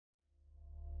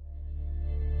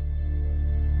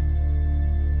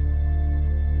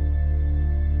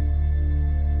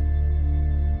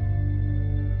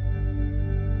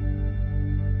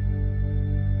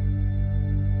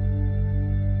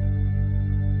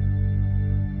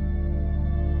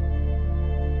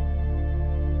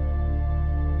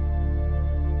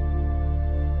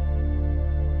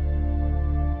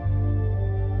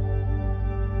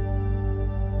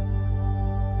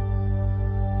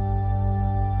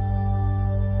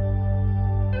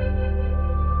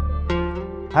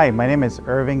Hi, my name is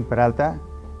Irving Peralta,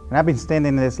 and I've been standing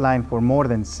in this line for more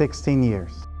than 16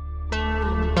 years.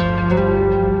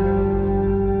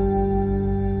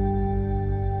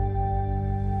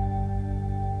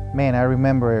 Man, I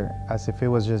remember as if it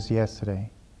was just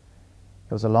yesterday.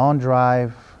 It was a long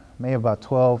drive, maybe about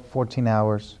 12, 14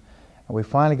 hours, and we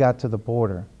finally got to the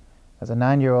border. As a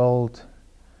 9-year-old,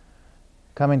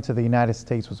 coming to the United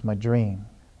States was my dream.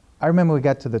 I remember we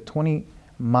got to the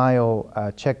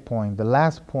 20-mile checkpoint, the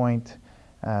last point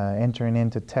entering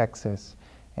into Texas,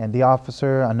 and the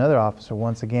officer, another officer,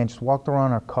 once again just walked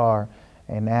around our car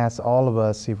and asked all of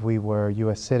us if we were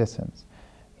U.S. citizens.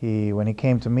 When he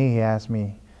came to me, he asked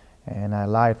me, and I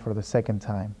lied for the second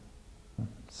time.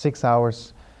 6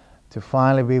 hours to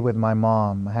finally be with my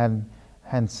mom. I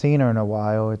hadn't seen her in a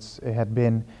while. It had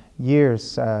been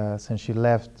years since she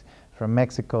left from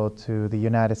Mexico to the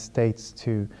United States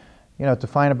to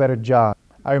find a better job.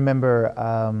 I remember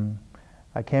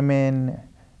I came in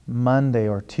Monday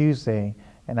or Tuesday,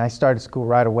 and I started school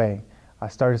right away. I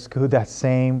started school that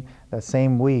same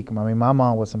week. I mean, my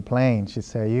mom wasn't playing. She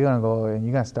said, "You're gonna go and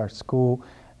you're gonna start school."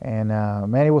 And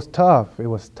man, it was tough. It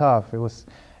was tough. It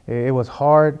was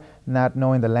hard not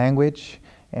knowing the language.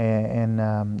 And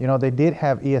they did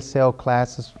have ESL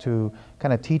classes to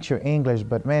kind of teach you English,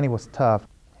 but man, it was tough.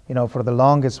 For the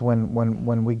longest,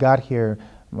 when we got here,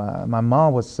 my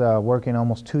mom was working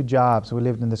almost 2 jobs. We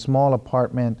lived in the small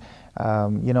apartment,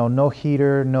 no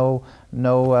heater, no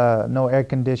air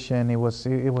condition. It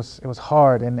was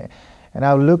hard, and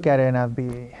I would look at it and I'd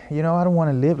be, I don't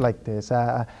want to live like this.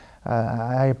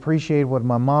 I appreciate what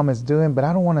my mom is doing, but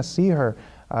I don't want to see her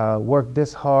work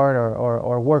this hard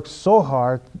or work so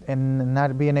hard and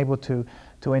not being able to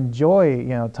enjoy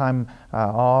time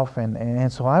off, and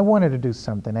so I wanted to do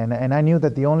something, and I knew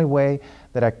that the only way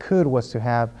that I could was to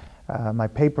have my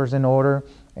papers in order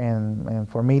and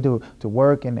for me to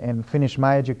work and finish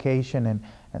my education,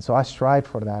 and so I strived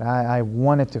for that. I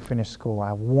wanted to finish school.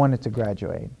 I wanted to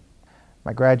graduate.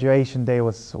 My graduation day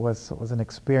was an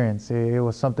experience. It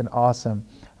was something awesome.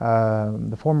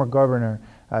 The former governor,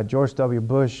 George W.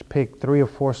 Bush, picked 3 or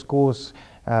 4 schools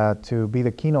to be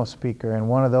the keynote speaker, and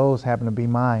one of those happened to be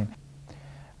mine.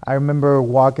 I remember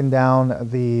walking down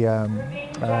the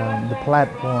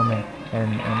platform, and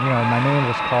my name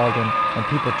was called, and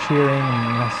people cheering,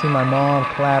 and I see my mom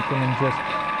clapping,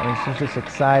 and she's just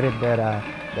excited that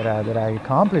I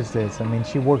accomplished this. I mean,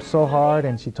 she worked so hard,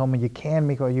 and she told me, "You can,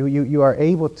 Miko. You are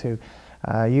able to.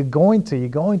 You're going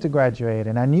to graduate."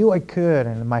 And I knew I could.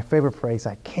 And my favorite phrase,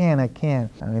 "I can, I can."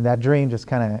 I mean, that dream just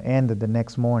kind of ended the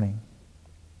next morning.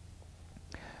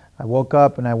 I woke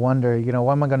up and I wondered,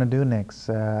 what am I going to do next?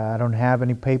 I don't have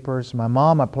any papers. My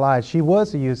mom applied. She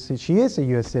is a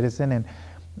U.S. citizen,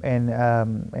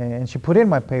 and she put in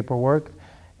my paperwork,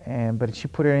 but she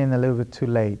put it in a little bit too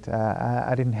late.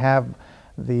 I didn't have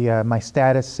my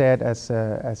status set as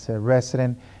a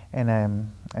resident, and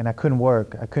I couldn't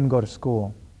work. I couldn't go to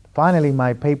school. Finally,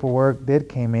 my paperwork did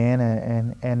come in,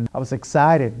 and I was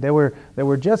excited. They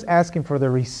were just asking for the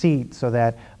receipt so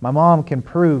that my mom can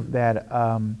prove that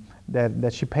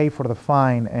that she paid for the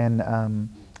fine,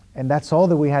 and that's all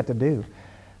that we had to do.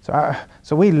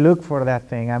 So we looked for that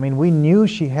thing. I mean, we knew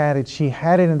she had it. She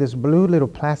had it in this blue little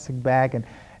plastic bag, and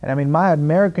I mean, my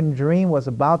American dream was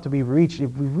about to be reached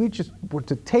if we just were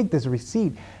to take this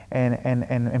receipt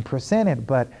and present it.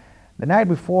 But the night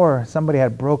before, somebody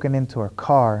had broken into her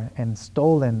car and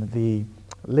stolen the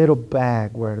little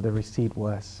bag where the receipt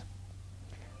was.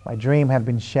 My dream had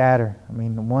been shattered. I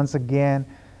mean, once again,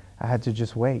 I had to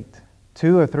just wait.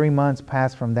 2 or 3 months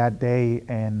passed from that day,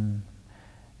 and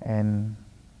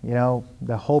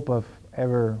the hope of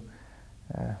ever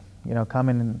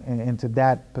coming into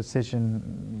that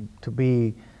position to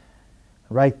be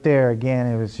right there again,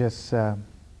 it was just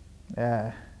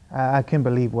I couldn't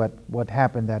believe what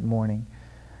happened that morning.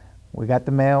 We got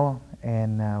the mail,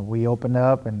 and we opened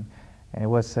up, and it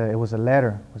was a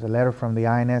letter. It was a letter from the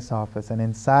INS office, and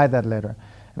inside that letter,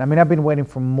 and I mean, I've been waiting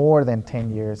for more than 10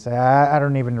 years. I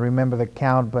don't even remember the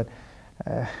count, but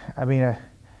I mean,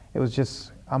 it was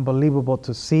just unbelievable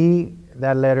to see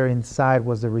that letter. Inside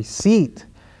was the receipt.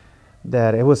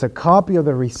 That it was a copy of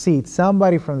the receipt.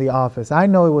 Somebody from the office. I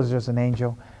know it was just an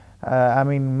angel. I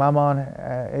mean, my mom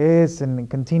is and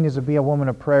continues to be a woman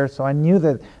of prayer, so I knew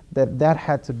that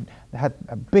had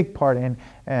a big part in,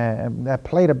 that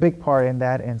played a big part in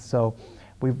that, and so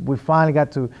we finally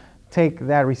got to take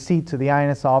that receipt to the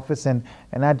INS office, and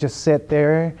I just sat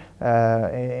there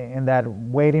in that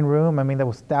waiting room. I mean, there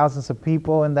was thousands of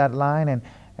people in that line,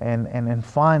 and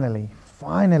finally,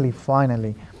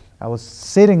 I was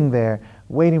sitting there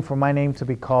waiting for my name to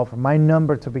be called, for my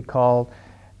number to be called,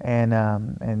 and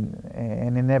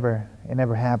it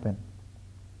never happened.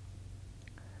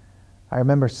 I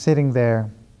remember sitting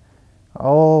there.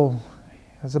 Oh,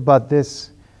 it was about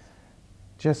this.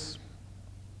 Just,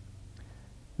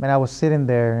 man, I was sitting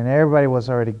there and everybody was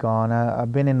already gone.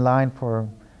 I've been in line for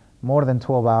more than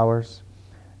 12 hours,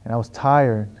 and I was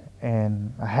tired,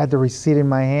 and I had the receipt in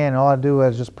my hand. All I do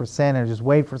was just present and just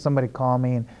wait for somebody to call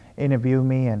me and interview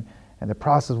me, and the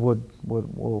process would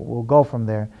go from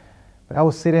there. But I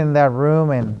was sitting in that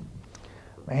room, and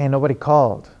man, nobody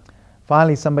called.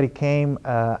 Finally, somebody came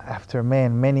after,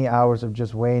 man, many hours of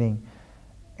just waiting,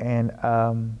 and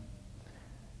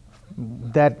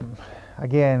that,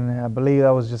 again, I believe that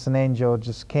was just an angel,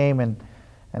 just came and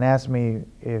asked me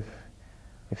if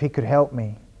he could help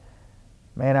me.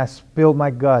 Man, I spilled my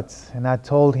guts, and I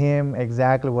told him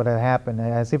exactly what had happened.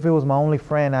 As if it was my only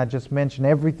friend, I just mentioned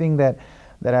everything that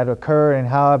had occurred and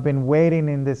how I've been waiting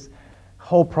in this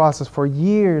whole process for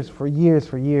years.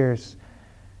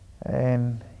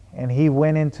 And he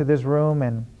went into this room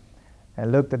and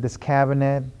looked at this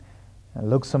cabinet and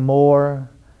looked some more.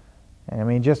 And I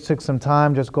mean, it just took some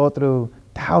time, just go through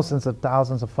thousands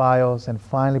of files, and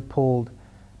finally pulled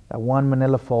that one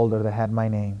manila folder that had my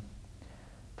name.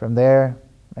 From there,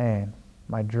 man,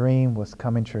 my dream was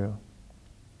coming true.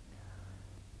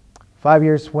 5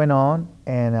 years went on,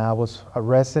 and I was a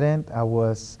resident.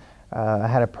 I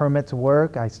had a permit to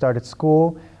work. I started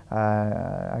school.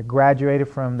 I graduated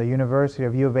from the University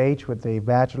of U of H with a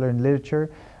Bachelor in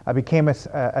Literature. I became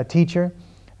a teacher,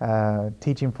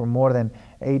 teaching for more than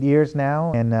 8 years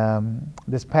now. And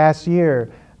this past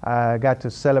year, I got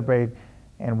to celebrate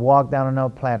and walk down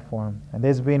another platform. And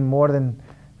there's been more than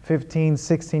 15,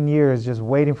 16 years just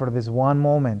waiting for this one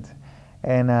moment.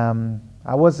 And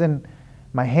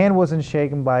my hand wasn't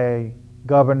shaken by a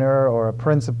governor or a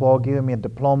principal giving me a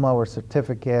diploma or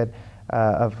certificate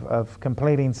of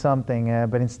completing something,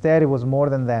 but instead it was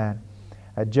more than that.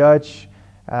 A judge,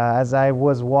 as I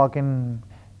was walking,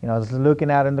 I was looking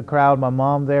out in the crowd, my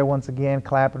mom there once again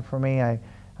clapping for me. I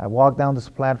walked down this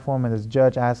platform, and this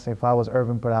judge asked if I was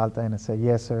Irving Peralta, and I said,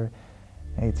 "Yes, sir."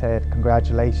 And he said,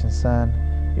 "Congratulations, son.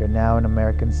 You're now an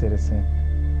American citizen."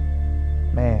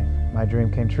 Man, my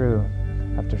dream came true.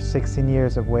 After 16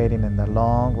 years of waiting in the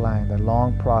long line, the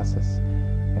long process,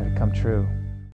 it had come true.